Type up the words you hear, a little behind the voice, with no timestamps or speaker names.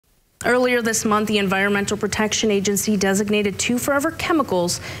Earlier this month, the Environmental Protection Agency designated two forever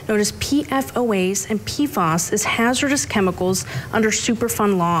chemicals known as PFOAs and PFAS as hazardous chemicals under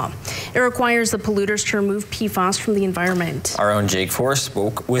Superfund law. It requires the polluters to remove PFAS from the environment. Our own Jake Forrest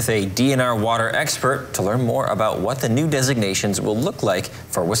spoke with a DNR water expert to learn more about what the new designations will look like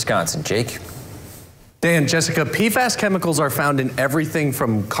for Wisconsin. Jake? Dan, Jessica, PFAS chemicals are found in everything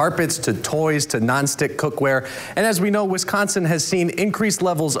from carpets to toys to nonstick cookware. And as we know, Wisconsin has seen increased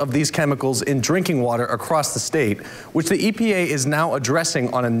levels of these chemicals in drinking water across the state, which the EPA is now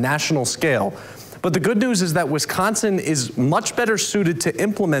addressing on a national scale. But the good news is that Wisconsin is much better suited to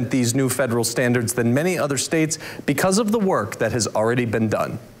implement these new federal standards than many other states because of the work that has already been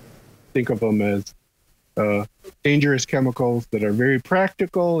done. Think of them as dangerous chemicals that are very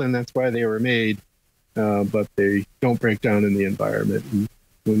practical, and that's why they were made. But they don't break down in the environment, and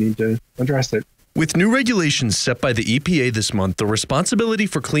we need to address it. With new regulations set by the EPA this month, the responsibility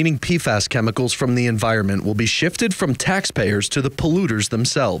for cleaning PFAS chemicals from the environment will be shifted from taxpayers to the polluters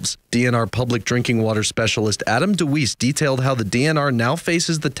themselves. DNR Public Drinking Water Specialist Adam DeWeese detailed how the DNR now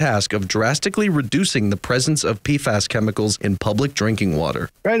faces the task of drastically reducing the presence of PFAS chemicals in public drinking water.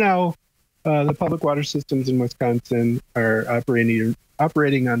 Right now, the public water systems in Wisconsin are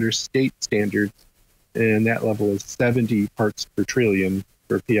operating under state standards, and that level is 70 parts per trillion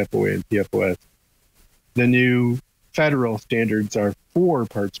for PFOA and PFOS. The new federal standards are 4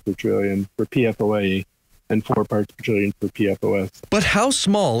 parts per trillion for PFOA and 4 parts per trillion for PFOS. But how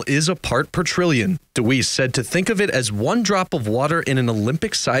small is a part per trillion? DeWeese said to think of it as one drop of water in an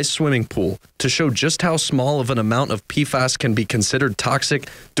Olympic-sized swimming pool. To show just how small of an amount of PFAS can be considered toxic,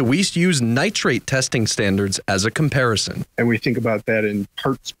 DeWeese used nitrate testing standards as a comparison. And we think about that in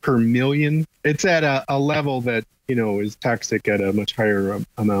parts per million. It's at a level that, is toxic at a much higher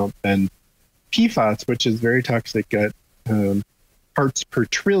amount than PFAS, which is very toxic at parts per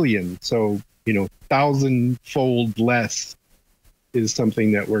trillion. So, 1,000-fold less is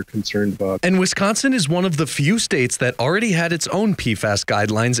something that we're concerned about. And Wisconsin is one of the few states that already had its own PFAS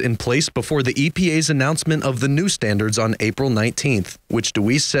guidelines in place before the EPA's announcement of the new standards on April 19th, which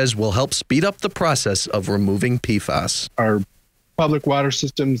DeWeese says will help speed up the process of removing PFAS. Our public water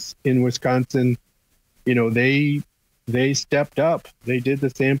systems in Wisconsin, they stepped up. They did the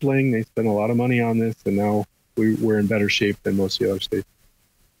sampling. They spent a lot of money on this, and now we're in better shape than most of the other states.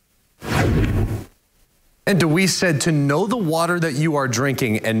 And DeWeese said to know the water that you are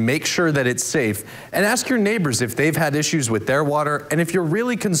drinking and make sure that it's safe, and ask your neighbors if they've had issues with their water. And if you're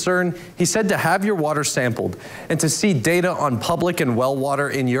really concerned, he said to have your water sampled. And to see data on public and well water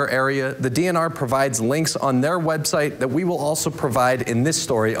in your area, the DNR provides links on their website that we will also provide in this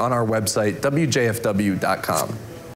story on our website, WJFW.com.